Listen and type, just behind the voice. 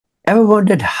Ever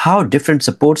wondered how different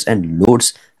supports and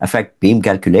loads affect beam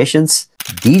calculations?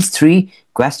 These three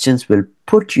questions will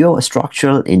put your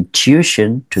structural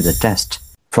intuition to the test.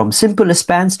 From simple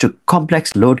spans to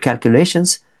complex load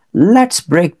calculations, let's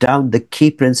break down the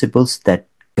key principles that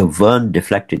govern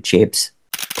deflected shapes.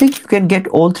 Think you can get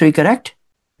all three correct?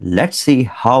 Let's see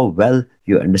how well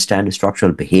you understand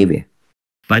structural behavior.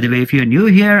 By the way, if you're new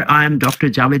here, I am Dr.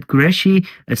 Jawed Qureshi,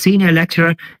 a senior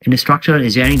lecturer in structural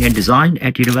engineering and design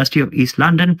at University of East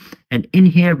London. And in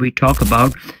here, we talk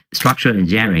about structural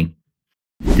engineering.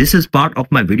 This is part of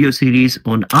my video series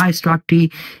on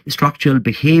IStructE Structural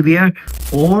Behaviour,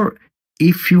 or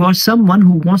if you are someone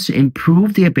who wants to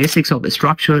improve the basics of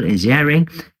structural engineering,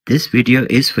 this video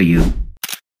is for you.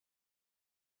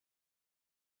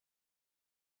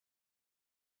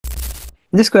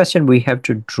 In this question, we have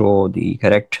to draw the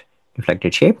correct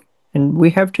deflected shape, and we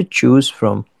have to choose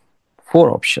from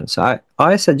 4 options.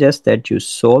 I suggest that you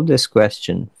solve this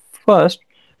question first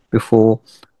before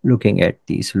looking at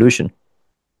the solution.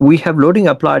 We have loading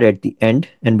applied at the end,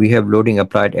 and we have loading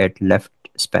applied at left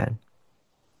span.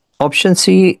 Option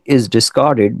C is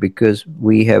discarded because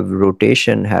we have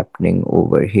rotation happening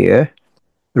over here.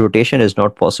 Rotation is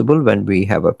not possible when we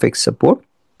have a fixed support.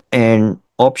 And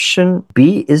option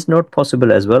B is not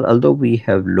possible as well, although we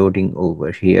have loading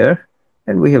over here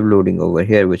and we have loading over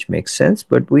here, which makes sense,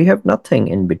 but we have nothing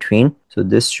in between. So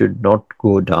this should not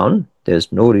go down.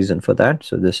 There's no reason for that.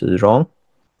 So this is wrong.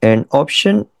 And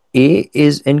option A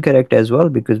is incorrect as well,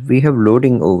 because we have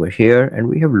loading over here and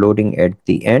we have loading at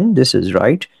the end. This is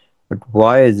right. But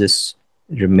why is this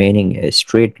remaining a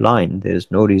straight line? There's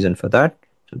no reason for that.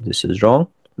 So this is wrong.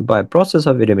 By process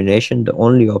of elimination, the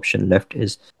only option left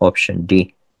is option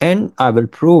D. And I will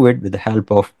prove it with the help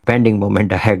of bending moment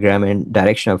diagram and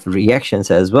direction of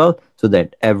reactions as well, so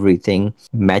that everything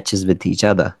matches with each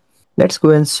other. Let's go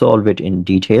and solve it in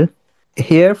detail.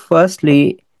 Here,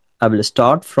 firstly, I will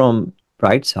start from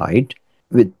right side.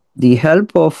 With the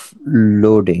help of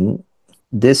loading,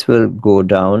 this will go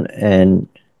down and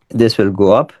this will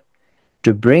go up.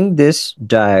 To bring this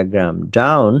diagram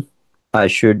down, I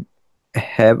should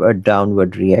have a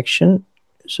downward reaction.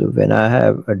 So when I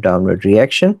have a downward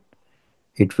reaction,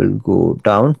 it will go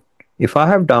down. If I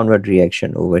have downward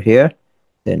reaction over here,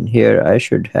 then here I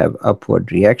should have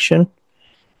upward reaction.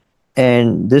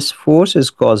 And this force is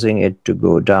causing it to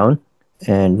go down.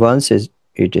 And once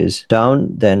it is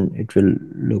down, then it will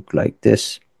look like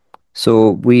this. So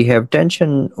we have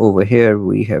tension over here,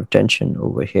 we have tension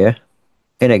over here.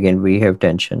 And again, we have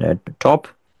tension at the top.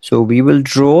 So we will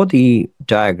draw the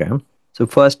diagram. So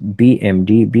first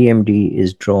BMD. BMD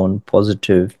is drawn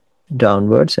positive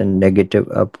downwards and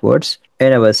negative upwards.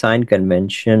 And our sign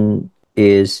convention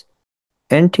is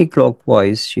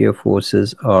anti-clockwise shear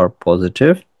forces are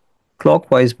positive.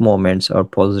 Clockwise moments are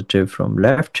positive from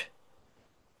left.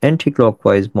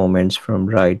 Anti-clockwise moments from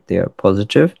right, they are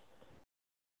positive.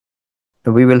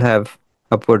 We will have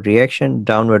upward reaction,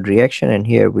 downward reaction, and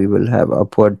here we will have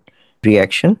upward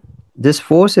reaction. This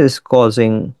force is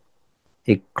causing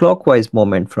a clockwise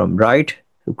moment from right.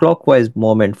 The clockwise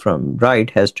moment from right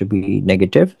has to be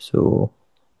negative. So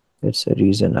that's the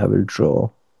reason I will draw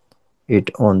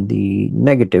it on the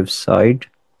negative side.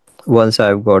 Once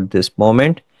I've got this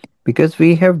moment, because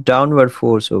we have downward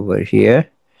force over here,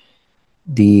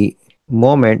 the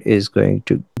moment is going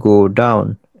to go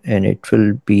down and it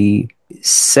will be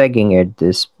sagging at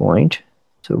this point.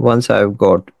 So once I've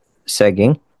got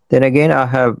sagging, then again I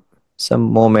have some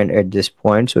moment at this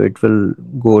point, so it will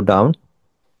go down.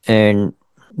 And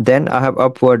then I have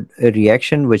upward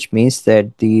reaction, which means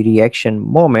that the reaction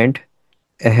moment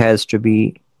has to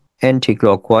be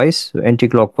anti-clockwise. So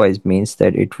anti-clockwise means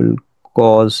that it will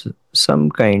cause some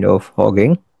kind of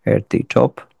hogging at the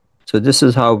top. So this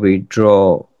is how we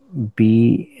draw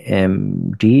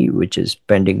BMD, which is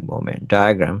bending moment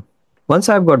diagram. Once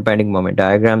I've got bending moment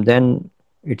diagram, then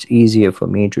it's easier for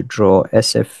me to draw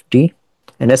SFD.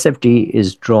 And SFD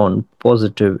is drawn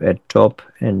positive at top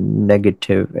and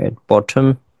negative at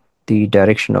bottom. The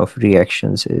direction of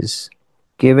reactions is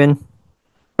given.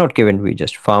 Not given, we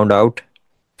just found out.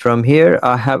 From here,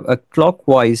 I have a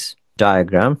clockwise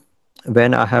diagram.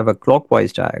 When I have a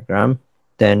clockwise diagram,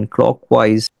 then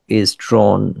clockwise is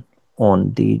drawn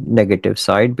on the negative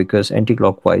side because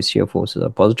anti-clockwise shear forces are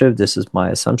positive. This is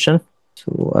my assumption.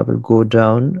 So I will go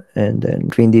down, and then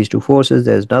between these two forces,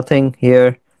 there's nothing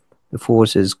here. The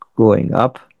force is going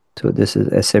up. So this is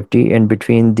SFD. And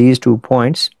between these 2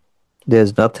 points,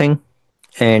 there's nothing.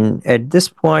 And at this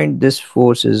point, this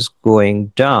force is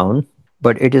going down,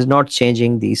 but it is not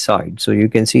changing the side. So you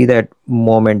can see that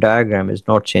moment diagram is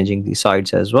not changing the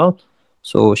sides as well.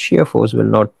 so shear force will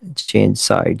not change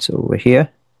sides over here.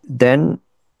 Then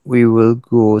we will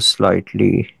go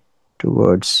slightly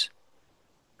towards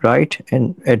right,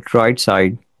 and at right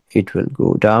side it will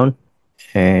go down,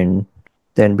 and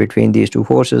then between these two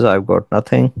forces I've got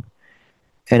nothing,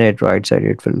 and at right side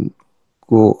it will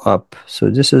go up. So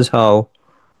this is how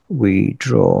we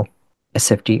draw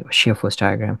SFD, shear force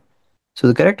diagram. So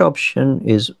the correct option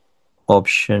is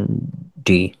option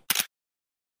D.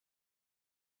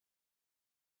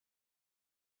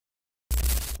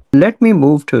 Let me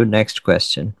move to next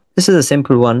question. This is a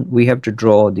simple one. We have to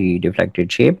draw the deflected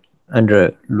shape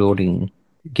under loading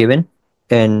given,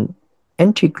 and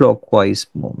anti-clockwise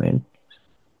moment,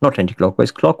 not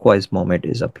anti-clockwise, clockwise moment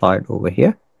is applied over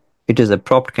here. It is a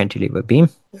propped cantilever beam.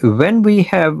 When we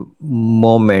have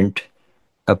moment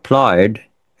applied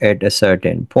at a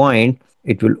certain point,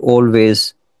 it will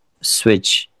always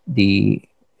switch the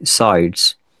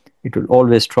sides. It will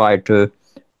always try to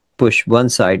push one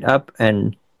side up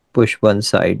and push one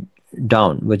side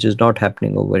down, which is not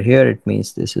happening over here. It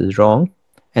means this is wrong.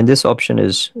 And this option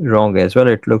is wrong as well.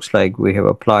 It looks like we have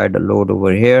applied a load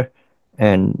over here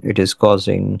and it is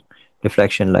causing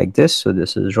deflection like this. So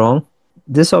this is wrong.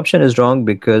 This option is wrong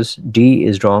because D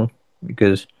is wrong,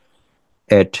 because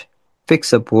at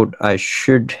fixed support I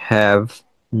should have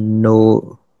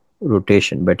no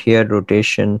rotation, but here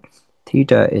rotation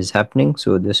theta is happening,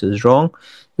 so this is wrong.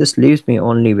 This leaves me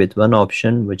only with one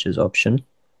option, which is option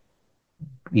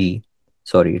B.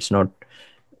 Sorry, it's not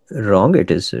wrong,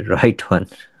 it is the right one.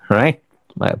 Right,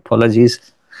 my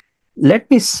apologies. Let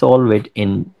me solve it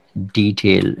in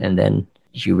detail and then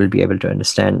you will be able to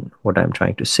understand what I'm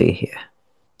trying to say here.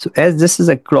 So as this is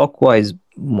a clockwise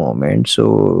moment,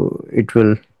 so it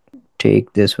will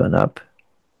take this one up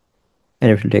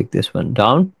and it will take this one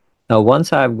down. Now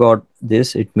once I've got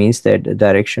this, it means that the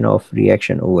direction of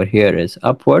reaction over here is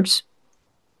upwards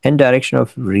and direction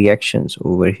of reactions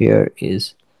over here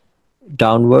is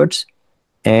downwards,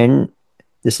 and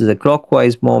this is a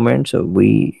clockwise moment, so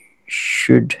we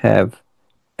should have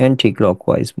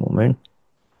anti-clockwise moment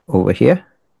over here.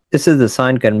 This is the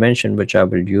sign convention which I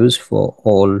will use for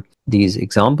all these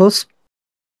examples.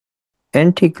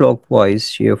 Anti-clockwise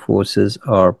shear forces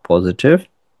are positive.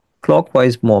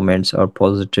 Clockwise moments are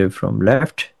positive from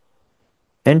left.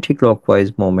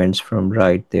 Anti-clockwise moments from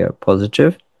right, they are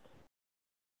positive.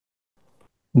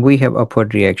 We have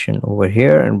upward reaction over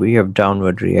here and we have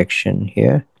downward reaction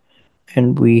here.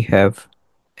 And we have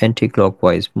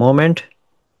anti-clockwise moment.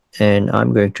 And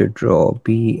I'm going to draw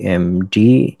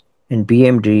BMD. And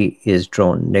BMD is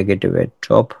drawn negative at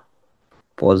top,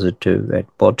 positive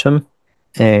at bottom.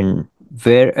 And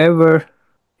wherever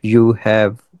you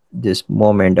have this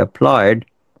moment applied,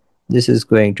 this is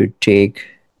going to take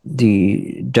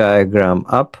the diagram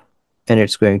up and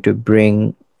it's going to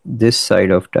bring this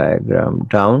side of diagram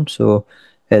down. So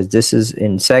as this is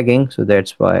in sagging, so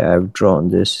that's why I've drawn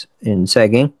this in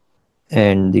sagging,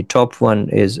 and the top one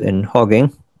is in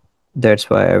hogging, that's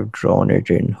why I've drawn it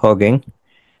in hogging.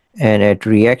 And at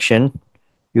reaction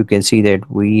you can see that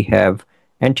we have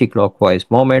anti-clockwise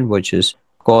moment which is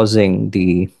causing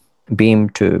the beam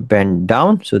to bend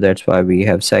down, so that's why we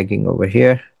have sagging over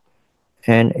here,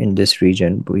 and in this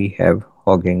region we have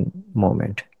hogging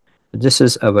moment. This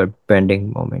is our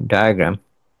bending moment diagram.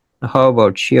 Now how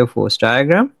about shear force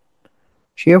diagram?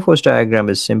 Shear force diagram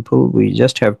is simple. We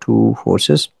just have two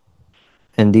forces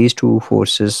and these two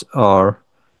forces are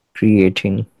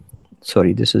creating,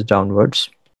 sorry, this is downwards.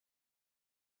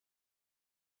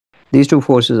 These two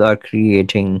forces are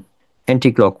creating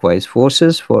anti-clockwise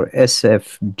forces. For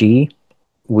SFD,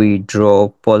 we draw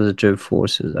positive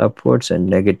forces upwards and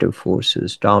negative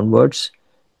forces downwards.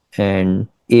 And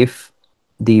if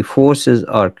the forces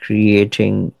are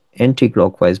creating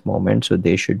anti-clockwise moment, so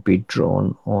they should be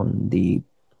drawn on the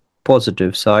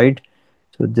positive side.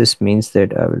 So this means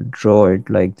that I will draw it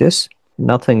like this.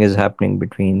 Nothing is happening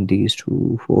between these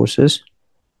two forces.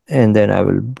 And then I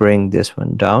will bring this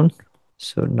one down.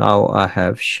 So now I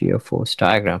have shear force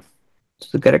diagram. So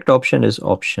the correct option is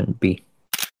option B.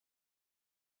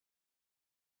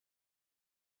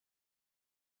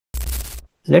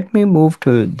 Let me move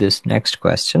to this next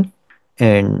question.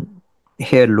 And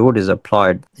here load is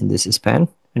applied in this span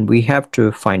and we have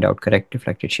to find out correct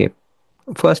deflected shape.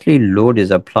 Firstly, load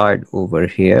is applied over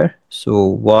here. So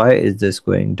why is this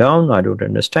going down? I don't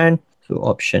understand. So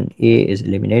option A is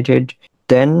eliminated.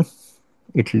 Then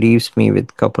it leaves me with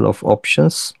a couple of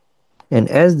options. And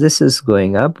as this is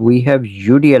going up, we have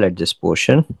UDL at this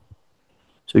portion.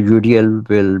 So UDL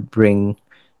will bring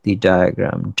the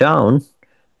diagram down,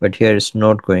 but here it's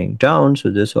not going down. So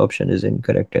this option is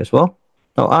incorrect as well.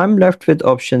 Now I'm left with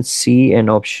option C and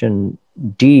option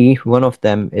D, one of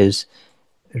them is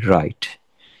right.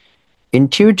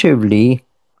 Intuitively,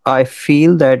 I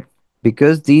feel that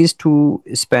because these two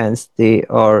spans, they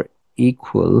are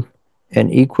equal,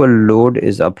 and equal load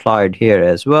is applied here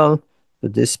as well. So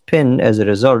this pin, as a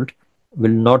result,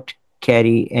 will not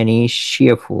carry any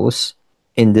shear force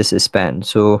in this span.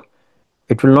 So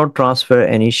it will not transfer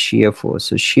any shear force.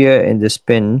 So shear in this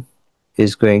pin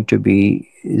is going to be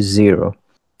 0.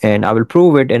 And I will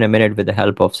prove it in a minute with the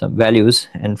help of some values,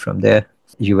 and from there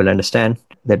you will understand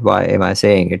that why am I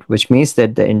saying it, which means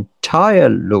that the entire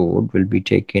load will be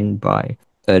taken by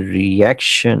a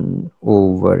reaction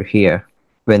over here.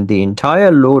 When the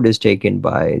entire load is taken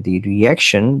by the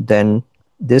reaction, then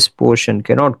this portion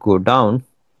cannot go down.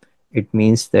 It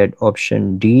means that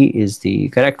option D is the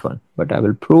correct one, but I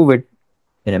will prove it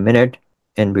in a minute,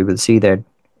 and we will see that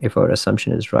if our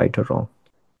assumption is right or wrong.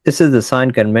 This is the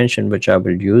sign convention which I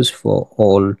will use for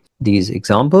all these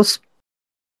examples.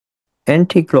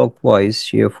 Anti-clockwise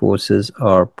shear forces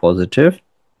are positive.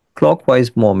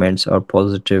 Clockwise moments are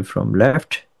positive from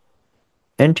left.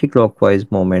 Anti-clockwise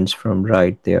moments from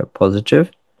right, they are positive.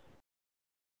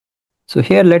 So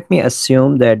here let me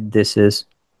assume that this is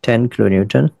 10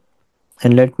 kilonewton,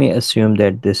 and let me assume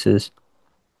that this is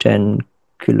 10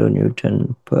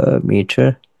 kilonewton per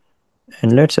meter,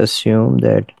 and let's assume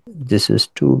that this is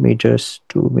 2 meters,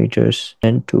 2 meters,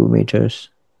 and 2 meters,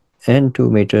 and 2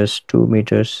 meters, 2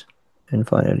 meters, and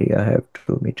finally I have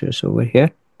 2 meters over here.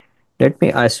 Let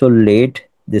me isolate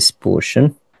this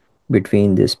portion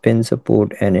between this pin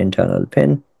support and internal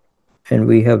pin, and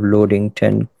we have loading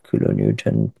 10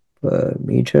 kilonewton per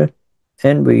meter,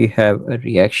 and we have a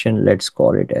reaction, let's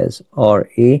call it as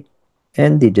RA,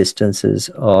 and the distances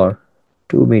are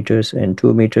 2 meters and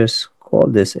 2 meters. Call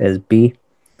this as B,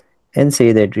 and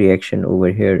say that reaction over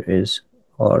here is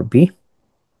RB.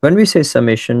 When we say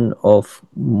summation of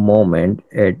moment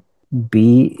at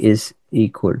B is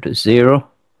equal to 0,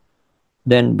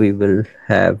 then we will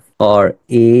have RA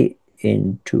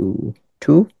into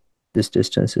 2, this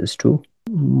distance is 2,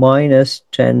 minus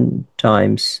 10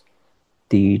 times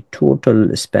the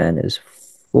total span is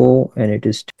 4, and it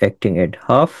is acting at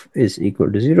half, is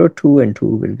equal to 0. 2 and 2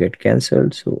 will get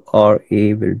cancelled, so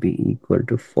RA will be equal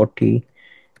to 40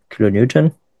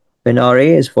 kilonewton. When RA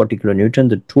is 40 kilonewton,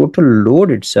 the total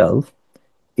load itself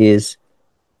is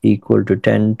equal to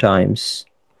 10 times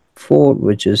 4,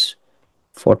 which is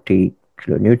 40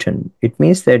 kilonewton. It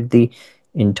means that the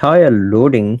entire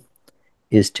loading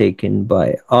is taken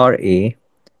by RA,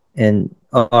 and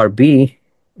RB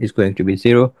is going to be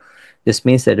 0. This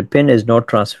means that the pin is not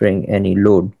transferring any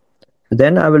load.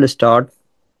 Then I will start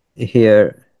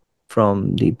here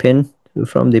from the pin. So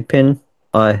from the pin,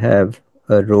 I have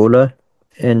a roller,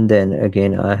 and then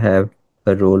again I have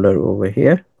a roller over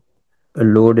here. A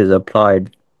load is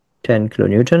applied 10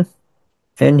 kilonewton,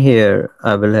 and here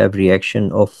I will have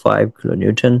reaction of 5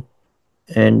 kilonewton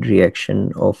and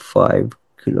reaction of 5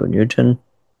 kilonewton.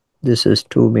 This is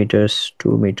 2 meters,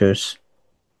 2 meters.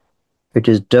 It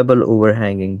is double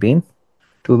overhanging beam,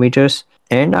 2 meters,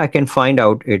 and I can find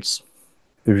out its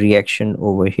reaction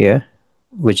over here,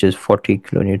 which is 40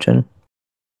 kilonewton.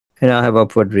 And I have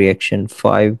upward reaction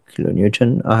 5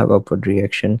 kilonewton. I have upward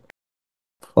reaction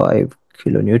 5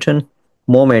 kilonewton.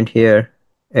 Moment here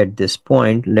at this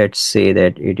point, let's say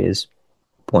that it is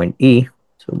point E.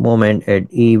 So moment at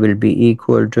E will be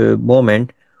equal to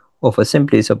moment of a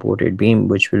simply supported beam,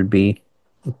 which will be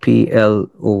PL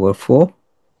over 4.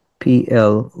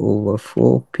 PL over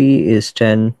 4. P is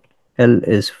 10. L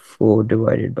is 4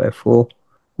 divided by 4,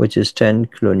 which is 10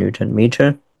 kilonewton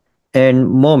meter. And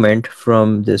moment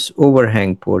from this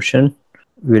overhang portion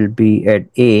will be at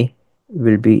A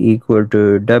will be equal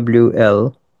to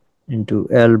WL into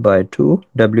L by 2.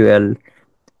 WL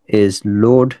is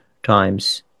load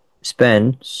times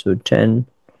span, so 10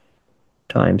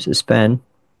 times span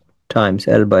times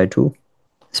L by 2.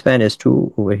 Span is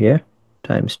 2 over here,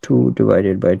 times 2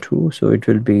 divided by 2, so it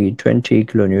will be 20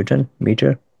 kilonewton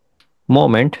meter.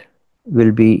 Moment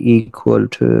will be equal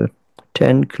to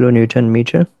 10 kilonewton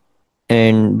meter,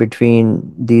 and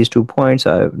between these 2 points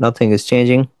nothing is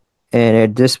changing, and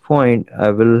at this point I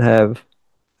will have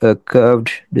a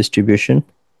curved distribution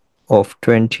of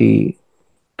 20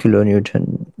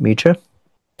 kilonewton meter.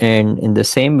 And in the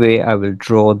same way I will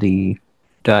draw the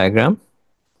diagram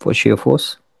for shear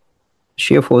force.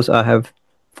 Shear force, I have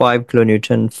 5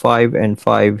 kilonewton, 5 and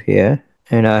 5 here,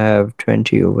 and I have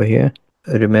 20 over here.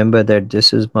 Remember that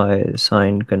this is my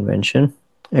sign convention.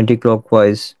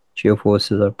 Anti-clockwise shear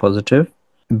forces are positive.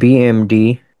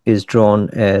 BMD is drawn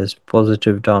as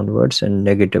positive downwards and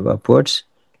negative upwards,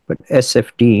 but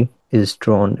SFD is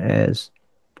drawn as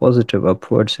positive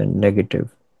upwards and negative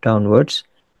downwards,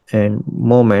 and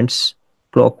moments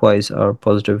clockwise are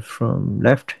positive from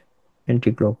left,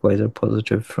 anti-clockwise are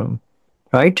positive from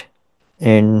right.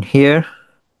 And here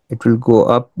it will go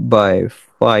up by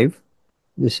 5,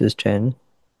 this is 10,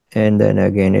 and then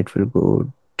again it will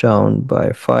go down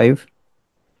by 5,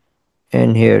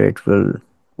 and here it will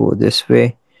go this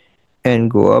way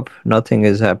and go up. Nothing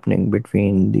is happening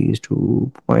between these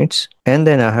 2 points. And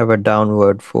then I have a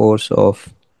downward force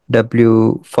of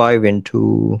W5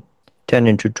 into 10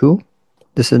 into 2.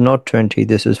 This is not 20,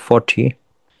 this is 40.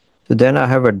 So then I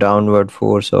have a downward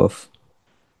force of,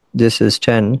 this is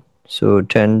 10, so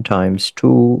 10 times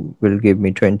 2 will give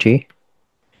me 20.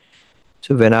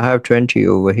 So when I have 20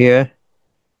 over here,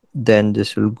 then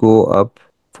this will go up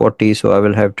 40, so I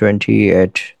will have 20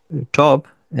 at top,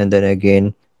 and then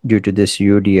again due to this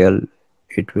UDL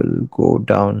it will go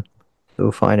down.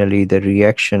 So finally the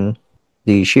reaction,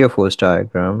 the shear force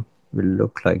diagram, will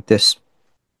look like this.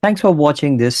 Thanks for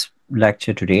watching this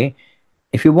lecture today.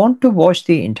 If you want to watch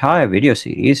the entire video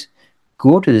series,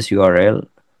 go to this URL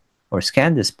or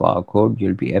scan this barcode.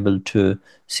 You'll be able to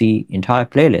see entire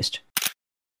playlist.